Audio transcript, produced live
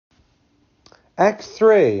Act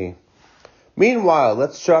 3. Meanwhile,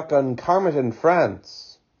 let's chuck on Kermit in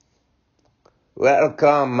France.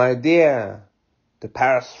 Welcome, my dear, to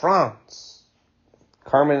Paris, France.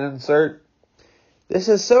 Kermit insert. This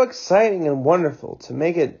is so exciting and wonderful to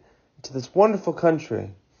make it to this wonderful country.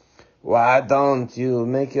 Why don't you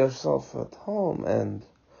make yourself at home and...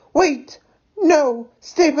 Wait! No!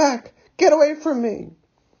 Stay back! Get away from me!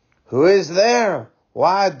 Who is there?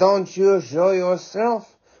 Why don't you show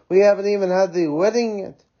yourself? We haven't even had the wedding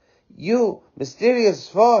yet. You, mysterious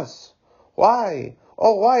force. Why?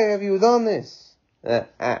 Oh, why have you done this? There's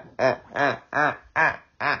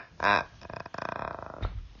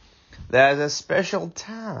a special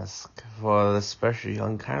task for the special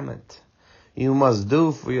young Kermit. You must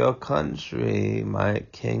do for your country, my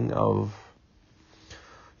king of...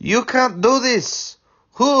 You can't do this!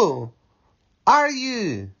 Who are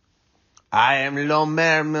you? I am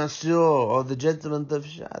l'homme, monsieur, or the gentleman of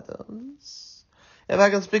shadows. If I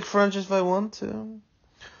can speak French if I want to.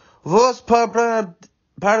 Vos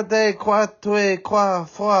pardez quoi tu quoi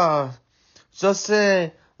fois. Je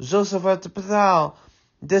sais votre ptal,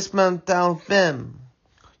 dismantle them.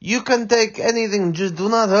 You can take anything, just do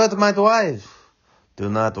not hurt my wife. Do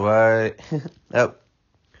not worry. Oh.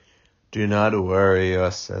 Do not worry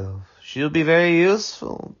yourself. She'll be very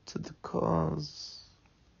useful to the cause.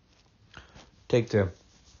 Take 2.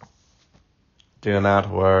 Do not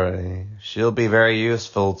worry. She'll be very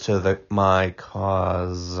useful to my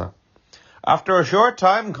cause. After a short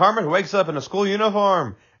time, Kermit wakes up in a school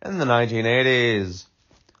uniform in the 1980s.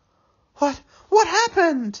 What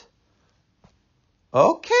happened?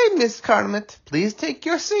 Okay, Miss Kermit, please take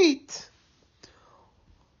your seat.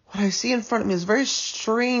 What I see in front of me is a very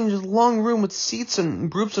strange, long room with seats and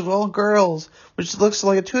groups of all girls, which looks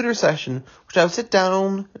like a tutor session, which I will sit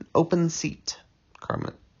down and open seat.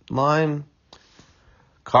 Kermit. Line.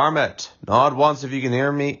 Kermit, nod once if you can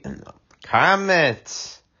hear me.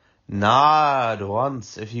 Kermit, nod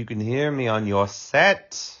once if you can hear me on your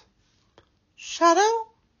set. Shadow?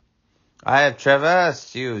 I have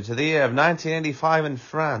traversed you to the year of 1985 in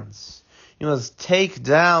France. You must take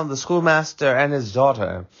down the schoolmaster and his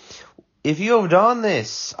daughter. If you have done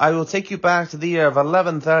this, I will take you back to the year of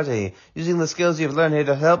 1130, using the skills you've learned here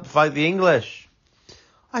to help fight the English.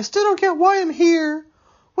 I still don't get why I'm here.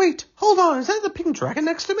 Wait, hold on, is that the pink dragon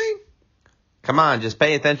next to me? Come on, just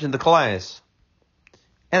pay attention to class.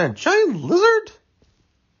 And a giant lizard?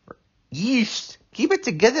 Yeesh, keep it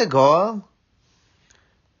together, girl.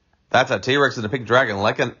 That's a T-Rex and a pink dragon,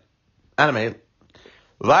 like an anime.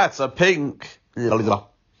 That's a T-Rex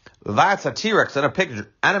and a pink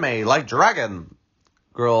anime like dragon.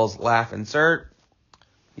 Girls laugh. Insert.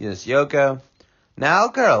 Yes, Yoko. Now,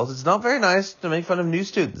 girls, it's not very nice to make fun of new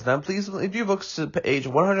students. Now, please leave your books to page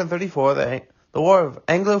 134, the War of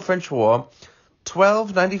Anglo-French War,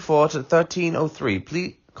 1294 to 1303.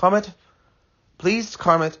 Please,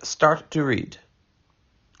 Kermit, start to read.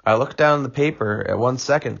 I look down the paper at 1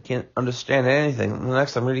 second, can't understand anything. The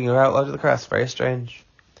next I'm reading it out loud to the class. Very strange.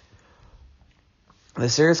 The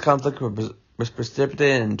serious conflict was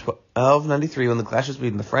precipitated in 1293 when the clashes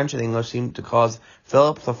between the French and English seemed to cause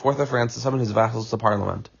Philip IV of France to summon his vassals to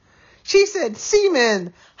Parliament. She said,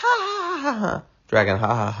 "Seamen! Ha ha ha ha!" Dragon, ha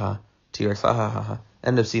ha ha. T-Rex, ha ha ha ha.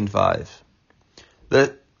 End of scene 5.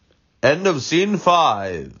 The end of scene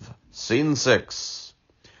 5. Scene 6.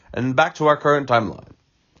 And back to our current timeline.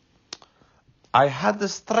 I had the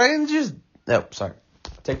strangest... Oh, sorry.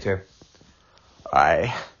 Take 2.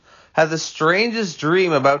 I had the strangest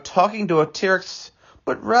dream about talking to a T-Rex.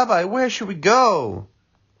 But, Rabbi, where should we go?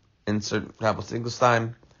 Insert Rabbi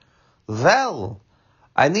Finkelstein. Well,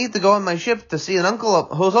 I need to go on my ship to see an uncle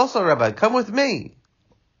who's also a rabbi. Come with me.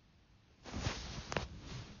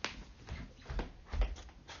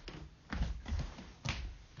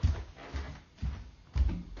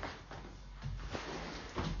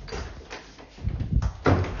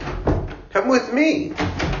 Come with me.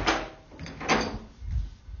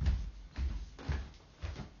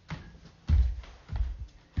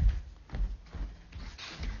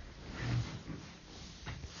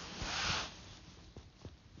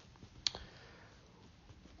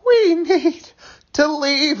 We need to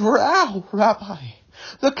leave now, Rabbi.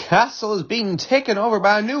 The castle is being taken over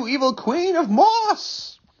by a new evil queen of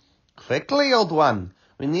Moss. Quickly, old one.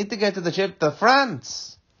 We need to get to the ship to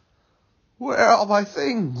France. Where are my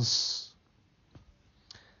things?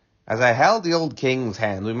 As I held the old king's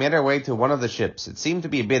hand, we made our way to one of the ships. It seemed to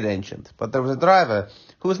be a bit ancient, but there was a driver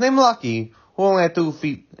who was named Lucky, who only had 2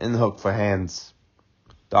 feet in the hook for hands.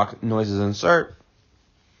 Doc noises insert.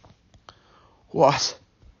 What?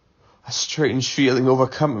 A strange feeling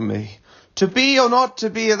overcoming me. To be or not to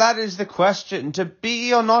be, that is the question. To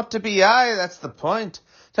be or not to be, aye, that's the point.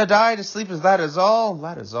 To die, to sleep, is that is all,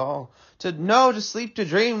 that is all. To know, to sleep, to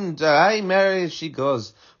dream, to aye, merry as she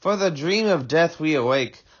goes. For the dream of death we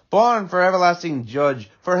awake, born for everlasting judge,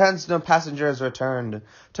 for hence no passengers returned.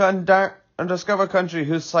 To undiscover country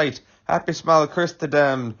whose sight, happy smile, curse the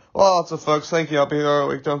damned. Lots of folks, thank you, I'll be here all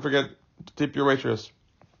week, don't forget to tip your waitress.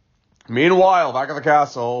 Meanwhile, back at the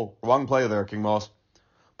castle, wrong play there, King Moss.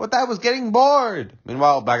 But that was getting bored.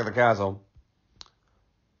 Meanwhile, back at the castle.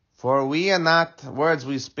 For we are not words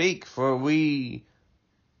we speak, that's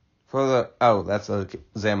a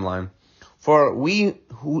Zam line. For we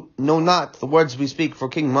who know not the words we speak, for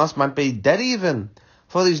King Moss might be dead even.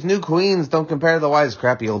 For these new queens don't compare to the wise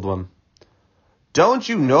crappy old one. Don't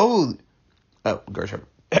you know, Gershom.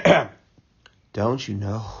 Don't you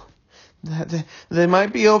know that they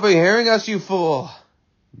might be overhearing us, you fool?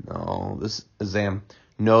 No, this is Zam.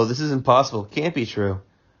 No, this is impossible. Can't be true.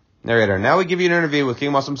 Narrator, now we give you an interview with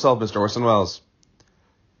King Moss himself, Mr. Orson Welles.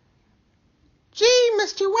 Gee,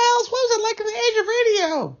 Mr. Welles, what was it like in the age of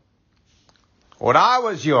radio? When I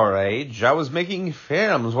was your age, I was making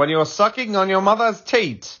films when you were sucking on your mother's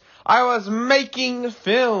teat. I was making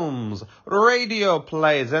films, radio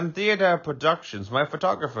plays, and theater productions, my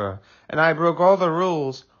photographer, and I broke all the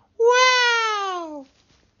rules. Wow!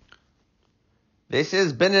 This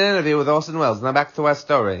has been an interview with Orson Welles. Now back to our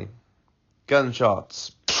story.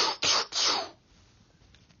 Gunshots.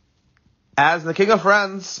 As the King of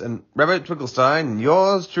France and Robert Twickelstein,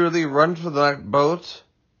 yours truly run for the boat.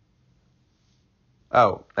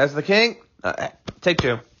 As the King... take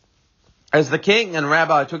two. As the King and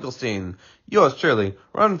Rabbi Twickelstein, yours truly,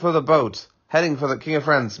 run for the boat, heading for the King of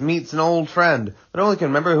France, meets an old friend, but only can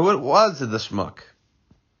remember who it was, said the schmuck.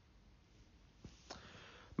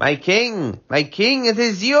 My king, it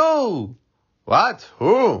is you! What?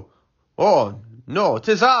 Who? Oh, no,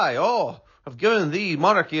 'tis I, I've given thee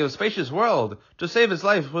monarchy of spacious world, to save his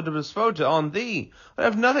life would have bestowed on thee. I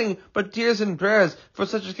have nothing but tears and prayers, for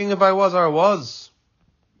such a king if I was or was.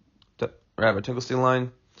 Rabbi Twickelstein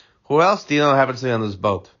line. Who else do you know happens to be on this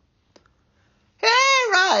boat? Here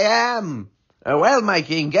I am! Well, my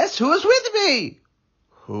king, guess who is with me?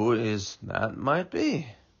 Who is that might be?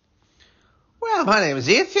 Well, my name is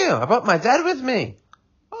Ethu. I brought my dad with me.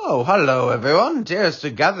 Oh, hello, everyone. Dearest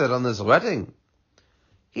to gathered on this wedding.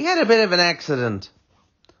 He had a bit of an accident.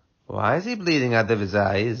 Why is he bleeding out of his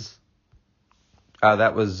eyes?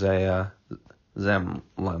 That was a Zem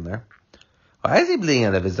line there. Why is he bleeding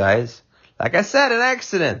out of his eyes? Like I said, an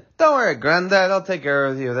accident. Don't worry, Grandad. I'll take care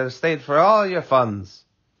of you. There's state for all your funds.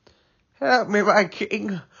 Help me, my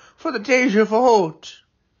king, for the days of old.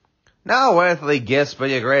 Now earthly gifts by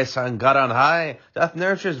your grace on God on high doth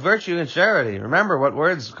nurtures virtue and charity. Remember what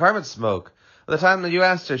words Carmen spoke. The time that you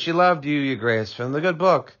asked her, she loved you, your grace, from the good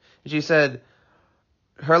book. And she said,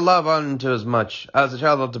 her love unto as much as a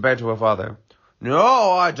child loved to bear to her father.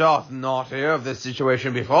 No, I doth not hear of this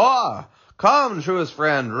situation before. Come, truest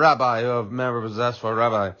friend, Rabbi, who have never possessed for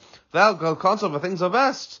Rabbi. Thou go counsel for things of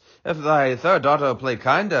best. If thy third daughter play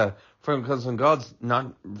kinder, from gods,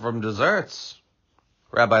 not from deserts.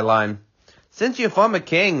 Rabbi line. Since you form a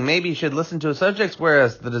king, maybe you should listen to his subjects,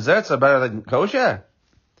 whereas the deserts are better than kosher.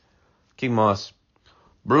 King Moss.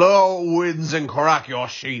 Blow winds and crack your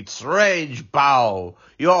sheets, rage bow,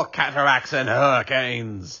 your cataracts and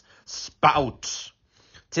hurricanes, spout.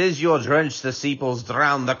 'Tis your drench the seeples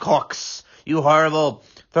drown the cocks, you horrible,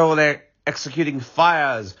 throw their executing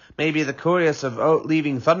fires, maybe the curious of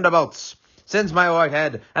leaving thunderbolts. Since my white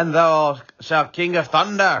head, and thou shalt king of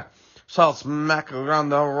thunder, shall smack around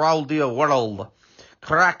the rowdy world.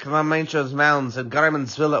 Crack the manchas mounds and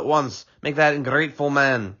garments fill at once, make that ungrateful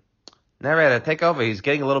man. Narrator, take over. He's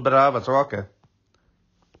getting a little bit out of its rocker.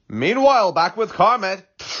 Meanwhile, back with Carmet.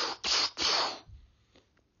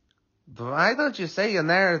 Why don't you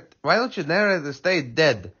narrate the state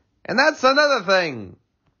dead? And that's another thing.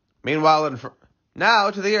 Meanwhile,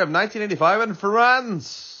 now to the year of 1985 in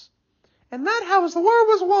France. And that how the war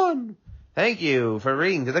was won. Thank you for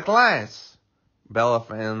reading to the class. Bell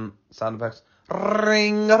fan sound effects.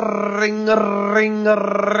 Ring, ring, ring,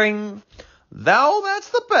 ring. Thou, that's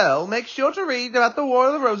the bell. Make sure to read about the War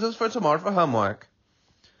of the Roses for tomorrow for homework.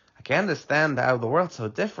 I can't understand how the world's so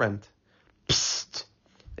different. Psst.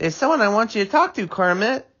 There's someone I want you to talk to,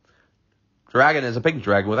 Kermit. Dragon is a pink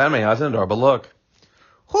dragon with anime eyes and adorable look.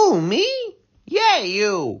 Who, me? Yeah,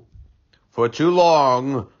 you. For too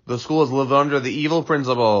long, the school has lived under the evil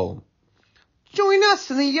principle. Join us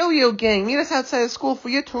in the yo-yo gang. Meet us outside of school for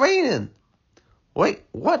your training. Wait,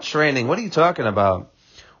 what training? What are you talking about?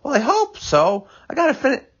 Well, I hope so. I got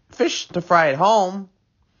a fish to fry at home.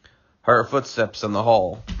 her footsteps in the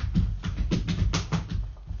hall.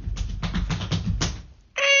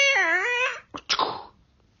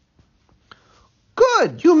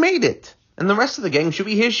 Good, you made it. And the rest of the gang should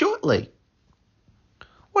be here shortly.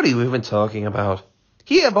 What are you even talking about?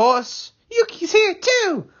 Here, boss. Yuki's here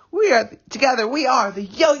too. Together we are the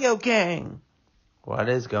Yo-Yo Gang. What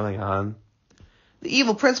is going on? The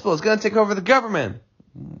evil principal is going to take over the government.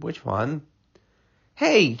 Which one?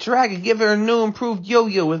 Hey, Dragon, give her a new improved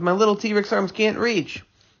yo-yo with my little T-Rex arms can't reach.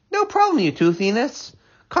 No problem, you toothiness.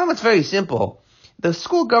 Comment's very simple. The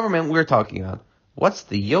school government we're talking about. What's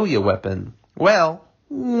the yo-yo weapon? Well,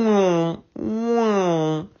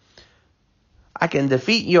 I can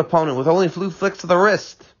defeat your opponent with only a few flicks to the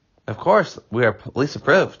wrist. Of course, we are police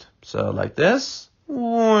approved. So, like this.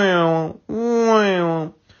 No,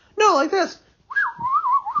 like this.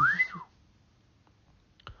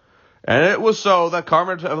 And it was so that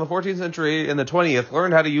Carmen of the 14th century and the 20th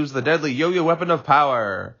learned how to use the deadly yo-yo weapon of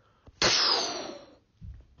power.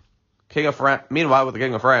 Meanwhile, with the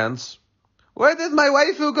King of France. Where did my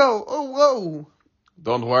waifu go? Oh, whoa.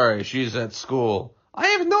 Don't worry, she's at school. I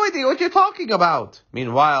have no idea what you're talking about.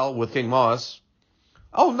 Meanwhile, with King Moss.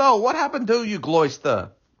 Oh no, what happened to you, Gloister?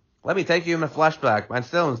 Let me take you in a flashback.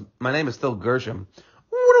 My name is still Gershom.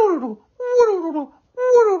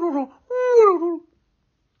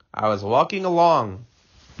 I was walking along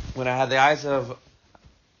when I had the eyes of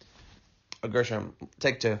Gershom.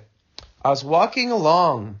 Take two. I was walking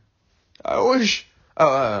along. Right,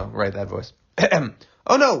 that voice.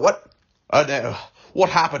 Oh no, what? No. What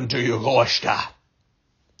happened to you, Gloshka?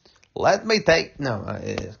 Let me.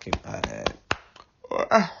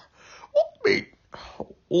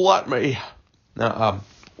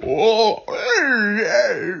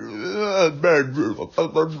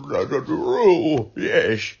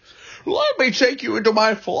 Yes. Let me take you into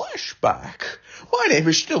my flashback. My name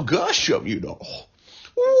is still Gershom, you know.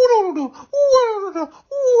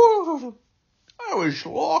 I was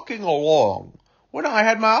walking along when I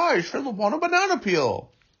had my eyes filled upon a banana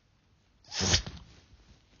peel.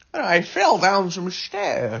 And I fell down some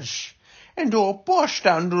stairs into a bush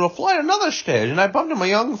down to a flight of another stairs, and I bumped into my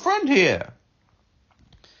young friend here.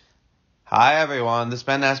 Hi, everyone. This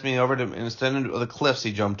man asked me over to instead of the cliffs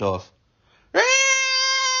he jumped off.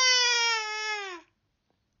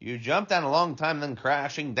 You jumped down a long time, then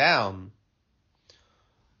crashing down.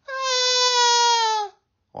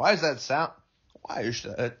 Why is that sound? Why is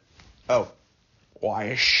that? Oh.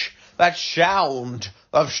 Why that sound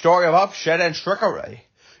of story of upset and trickery.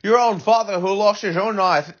 Your own father who lost his own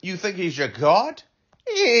eye, you think he's your god?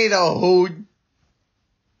 He ain't a hood.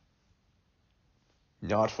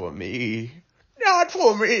 Not for me. Not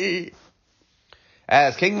for me.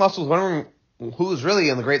 As King Moss was wondering who was really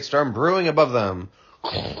in the great storm brewing above them.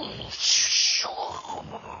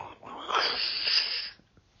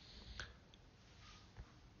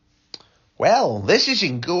 Well, this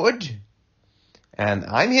isn't good. And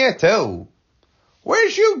I'm here too.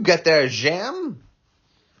 Where'd you get there, Jam?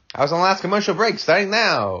 I was on the last commercial break, starting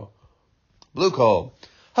now. Blue coal.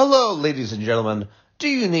 Hello, ladies and gentlemen. Do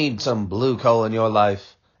you need some blue coal in your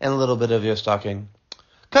life and a little bit of your stocking?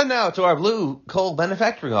 Come now to our blue coal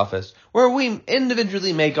manufacturing office, where we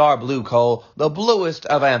individually make our blue coal the bluest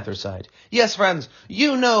of anthracite. Yes, friends,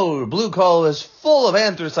 you know blue coal is full of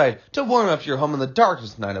anthracite to warm up your home in the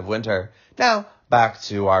darkest night of winter. Now, back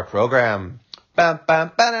to our program. And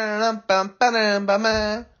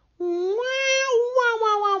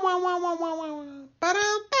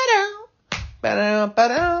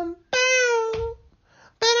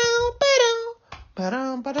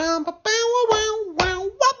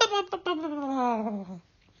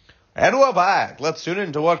we're back. Let's tune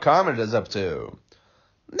into what Carmen is up to.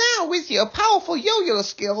 Now, with your powerful yo-yo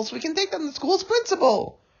skills, we can take on the school's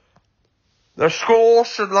principal. The school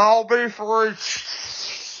should now be free.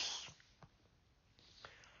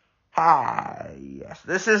 Hi, yes,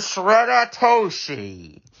 this is Shredder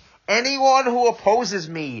Toshi. Anyone who opposes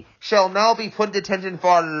me shall now be put in detention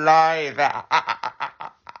for life.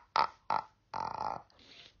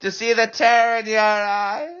 To see the terror in your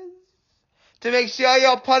eyes. To make sure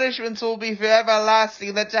your punishments will be forever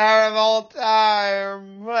lasting, the terror of all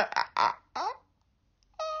time.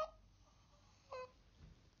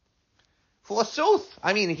 Forsooth,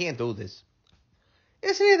 I mean, he can't do this.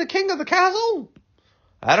 Isn't he the king of the castle?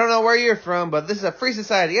 I don't know where you're from, but this is a free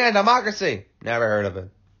society and democracy. Never heard of it.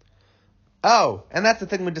 Oh, and that's the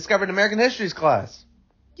thing we discovered in American History's class.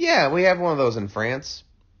 Yeah, we have one of those in France.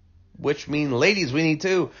 Which means, ladies, we need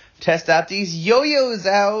to test out these yo-yos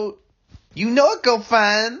out. You know it, go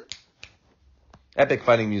fun. Epic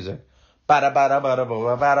fighting music. Who are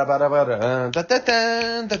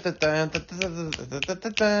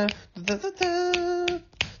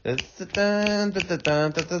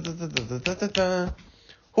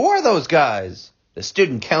those guys? The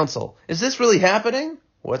student council. Is this really happening?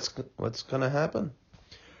 What's gonna happen?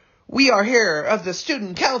 We are here of the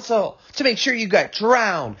student council to make sure you get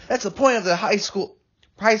drowned. That's the point of the high school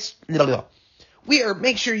price.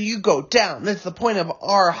 Make sure you go down. That's the point of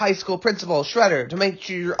our high school principal, Shredder, to make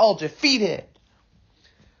sure you're all defeated.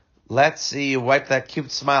 Let's see you wipe that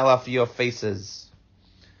cute smile off your faces.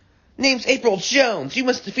 Name's April Jones. You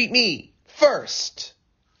must defeat me first.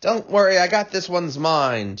 Don't worry, I got this one's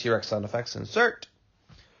mine. T-Rex sound effects insert.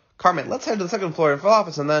 Carmen, let's head to the second floor of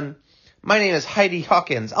office and then... My name is Heidi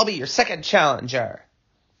Hawkins. I'll be your second challenger.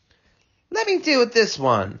 Let me do with this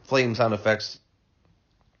one. Flame sound effects.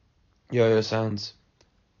 Yo-yo sounds.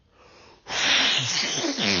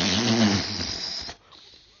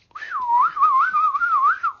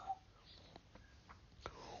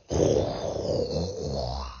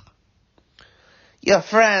 Your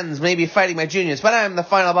friends may be fighting my juniors, but I'm the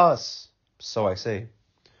final boss. So I say.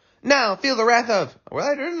 Now, feel the wrath of... Well,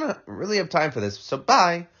 I didn't really have time for this, so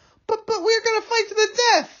bye. But we're gonna fight to the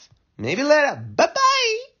death. Maybe later.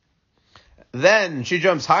 Bye-bye. Then she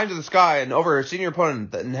jumps high into the sky and over her senior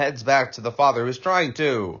opponent and heads back to the father who's trying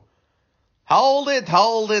to... Hold it.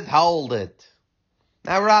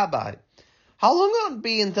 Now, Rabbi, how long will it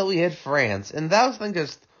be until we hit France? And thou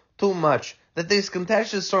thinkest too much that these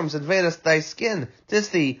contentious storms invadest thy skin. 'Tis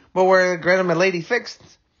thee, but where the great my lady fixed.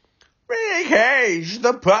 Cage,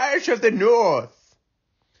 the Pirates of the North.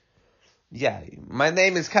 Yeah, my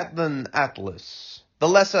name is Captain Atlas. The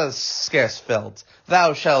lesser scarce felt,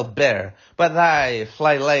 thou shalt bear, but thy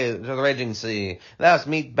fly lay to the raging sea. Thou'st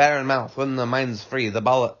meet barren mouth when the mind's free, the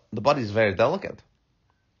body's very delicate.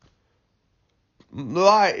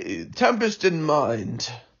 Thy tempest in mind,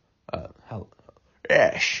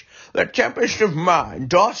 yes, the tempest of mind,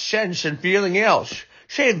 doth sense and feeling else,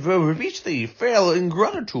 shade will reach thee, fail in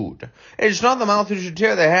gratitude. It is not the mouth who should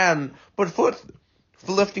tear the hand, but foot,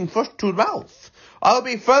 lifting foot to mouth. I'll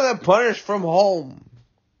be further punished from home.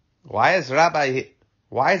 Why is the rabbi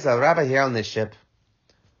here on this ship?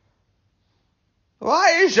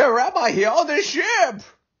 Why is the rabbi here on this ship?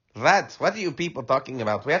 What are you people talking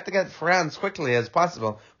about? We have to get France quickly as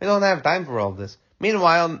possible. We don't have time for all this.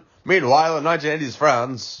 Meanwhile, in 1980s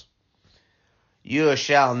France, you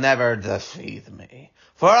shall never defeat me.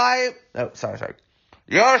 You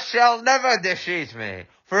shall never defeat me,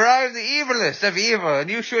 for I am the evilest of evil, and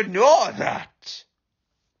you should know that.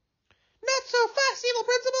 Not so fast, evil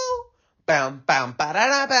principal. Bam, bam,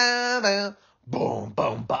 ba-da-da-bam, boom,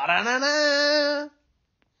 boom, ba-da-da-da.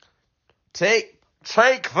 Take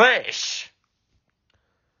this.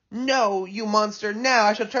 No, you monster. Now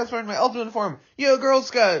I shall transform my ultimate form. Yo-Yo Girl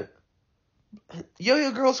Scout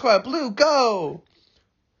Blue, go.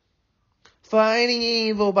 Fighting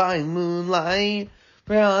evil by moonlight,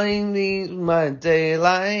 fighting by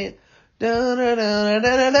daylight.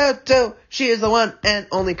 Da-da-da-da-da-da-da. She is the one and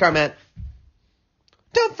only Carmen.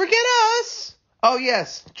 Don't forget us. Oh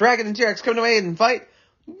yes, Dragon and T-Rex come to aid and fight.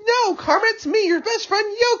 No, Carmen, it's me, your best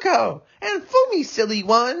friend Yoko. And Fumi, silly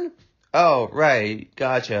one. Oh, right,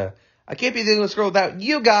 gotcha. I can't be doing this girl without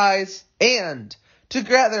you guys. And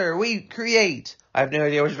together we create... I have no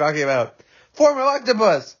idea what you're talking about. Form of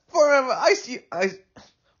octopus. Form of an ice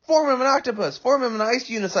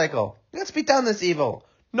unicycle. Let's beat down this evil.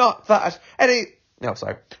 Not that. Anything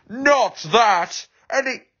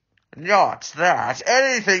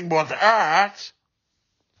but that.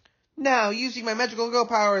 Now, using my magical girl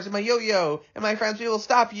powers and my yo-yo and my friends, we will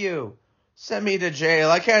stop you. Send me to jail.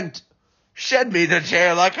 I can't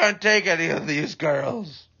take any of these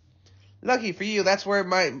girls. Lucky for you, that's where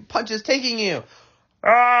my punch is taking you.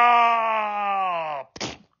 Ah!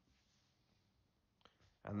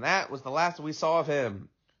 And that was the last we saw of him.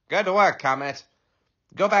 Good work, Comet.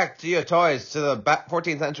 Go back to your toys to the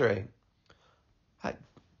 14th century.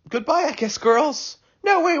 Goodbye, I guess, girls.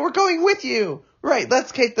 No, wait, we're going with you. Right,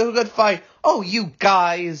 let's take the good fight. Oh, you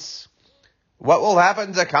guys. What will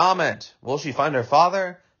happen to Comet? Will she find her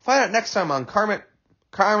father? Find out next time on Comet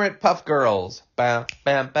Puff Girls. Bam,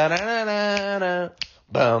 bam, ba-da-da-da-da.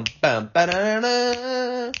 Bum, bum,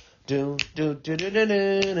 ba-da-da-da. Do, do, do, do, do,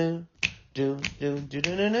 do. Do, do, do, do,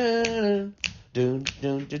 do, do. Do,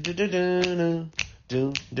 do, do, do, do, do.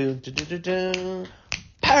 Do, do, do, do, do, do.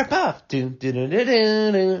 Power Puff. Do, do, do, do,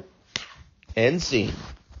 do. End scene.